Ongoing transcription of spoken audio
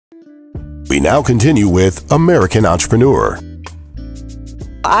We now continue with American Entrepreneur.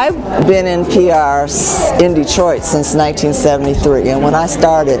 I've been in PR in Detroit since 1973, and when I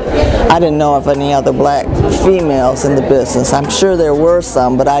started, I didn't know of any other black females in the business. I'm sure there were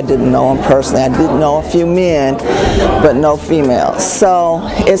some, but I didn't know them personally. I did know a few men, but no females. So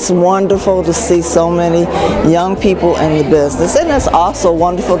it's wonderful to see so many young people in the business, and it's also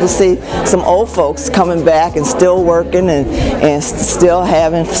wonderful to see some old folks coming back and still working and still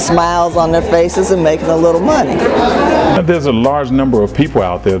having smiles on their faces and making a little money. There's a large number of people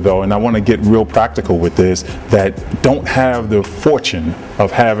out there, though, and I want to get real practical with this, that don't have the fortune of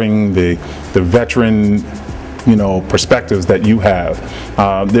having the veteran, perspectives that you have.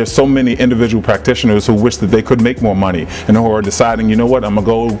 There's so many individual practitioners who wish that they could make more money and who are deciding, you know what, I'm gonna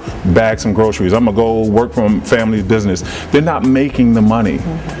go bag some groceries, I'm gonna go work from family business. They're not making the money.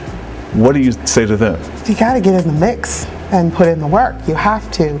 What do you say to them? You got to get in the mix and put in the work. You have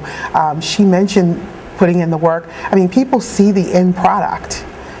to. She mentioned putting in the work. I mean, people see the end product.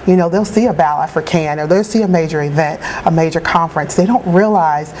 They'll see a ballot for Cannes, or they'll see a major event, a major conference. They don't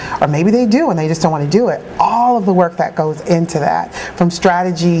realize, or maybe they do and they just don't want to do it, all of the work that goes into that, from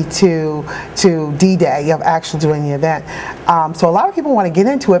strategy to D-Day of actually doing the event. So a lot of people want to get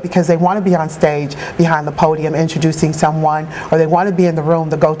into it because they want to be on stage behind the podium introducing someone, or they want to be in the room,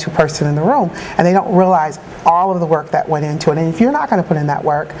 the go-to person in the room, and they don't realize all of the work that went into it. And if you're not going to put in that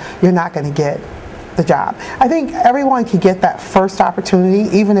work, you're not going to get the job. I think everyone can get that first opportunity,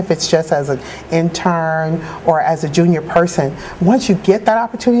 even if it's just as an intern or as a junior person. Once you get that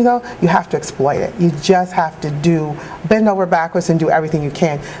opportunity, though, you have to exploit it. You just have to bend over backwards and do everything you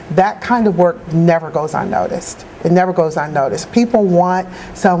can. That kind of work never goes unnoticed. It never goes unnoticed. People want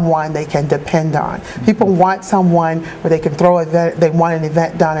someone they can depend on. People want someone where they can throw an event, they want an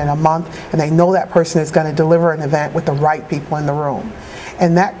event done in a month, and they know that person is going to deliver an event with the right people in the room.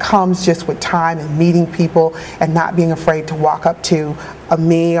 And that comes just with time and meeting people and not being afraid to walk up to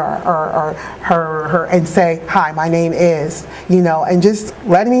me or her and say, hi, my name is, and just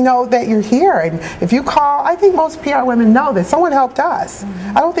letting me know that you're here. And if you call, I think most PR women know that someone helped us.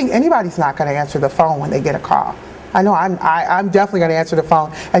 I don't think anybody's not going to answer the phone when they get a call. I know I'm definitely going to answer the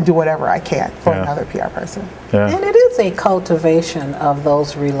phone and do whatever I can for another PR person. And it is a cultivation of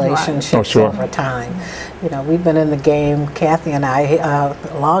those relationships over time. We've been in the game, Kathy and I,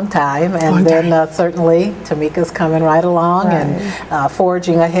 a long time, and certainly Tamika's coming right along and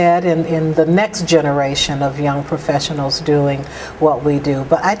forging ahead in the next generation of young professionals doing what we do.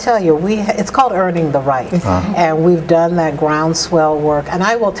 But I tell you, it's called earning the right, and we've done that groundswell work. And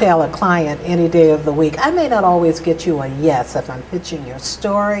I will tell a client any day of the week, I may not always get you a yes if I'm pitching your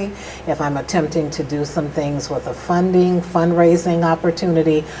story, if I'm attempting to do some things with a fundraising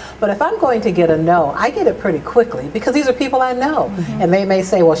opportunity, but if I'm going to get a no, I get it pretty quickly because these are people I know. And they may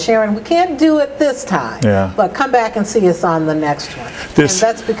say, well, Sharon, we can't do it this time, but come back and see us on the next one. And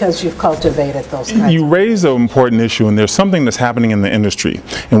that's because you've cultivated those kinds You raise an important issue, and there's something that's happening in the industry.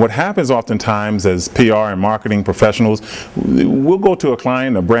 And what happens oftentimes as PR and marketing professionals, we'll go to a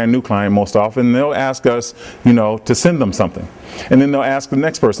client, a brand new client most often, and they'll ask us, to send them something. And then they'll ask the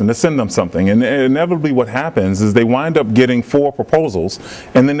next person to send them something. And inevitably what happens is they wind up getting 4 proposals,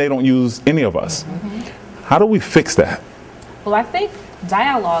 and then they don't use any of us. How do we fix that? Well, I think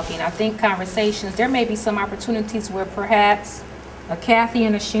dialoguing, I think conversations, there may be some opportunities where perhaps a Kathy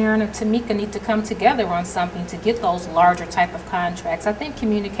and a Sharon and Tamika need to come together on something to get those larger type of contracts. I think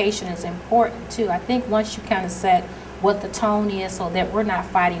communication is important too. I think once you kind of set what the tone is so that we're not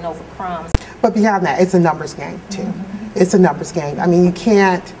fighting over crumbs. But beyond that, it's a numbers game too. It's a numbers game. I mean, you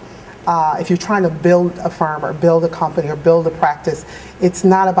can't, if you're trying to build a firm or build a company or build a practice, it's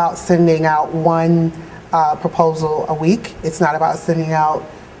not about sending out one proposal a week. It's not about sending out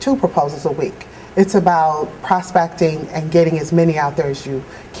 2 proposals a week. It's about prospecting and getting as many out there as you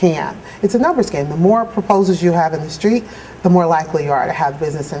can. It's a numbers game. The more proposals you have in the street, the more likely you are to have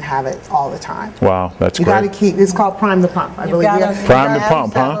business and have it all the time. Wow, that's great. You got to keep, it's called prime the pump. I believe prime the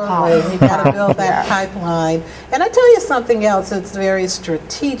pump, huh? You got to build that pipeline. And I tell you something else that's very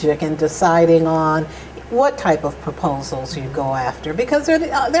strategic in deciding on what type of proposals you go after, because there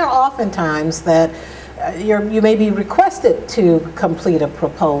are often times that you may be requested to complete a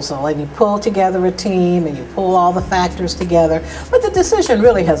proposal, and you pull together a team and you pull all the factors together, but the decision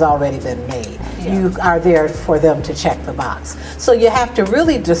really has already been made. You are there for them to check the box. So you have to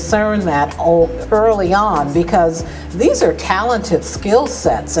really discern that early on, because these are talented skill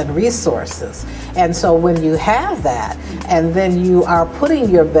sets and resources. And so when you have that, and then you are putting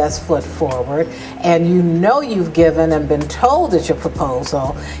your best foot forward, and you know you've given and been told that your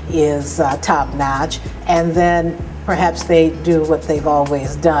proposal is top-notch, and then perhaps they do what they've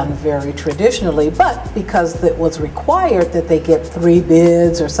always done very traditionally, but because it was required that they get 3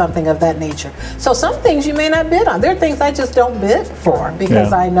 bids or something of that nature. So some things you may not bid on. There are things I just don't bid for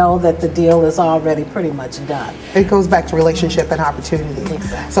because I know that the deal is already pretty much done. It goes back to relationship and opportunity.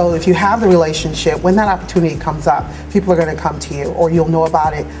 Exactly. So if you have the relationship, when that opportunity comes up, people are going to come to you, or you'll know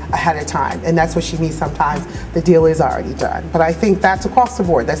about it ahead of time. And that's what she means sometimes. The deal is already done. But I think that's across the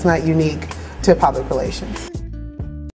board. That's not unique to public relations.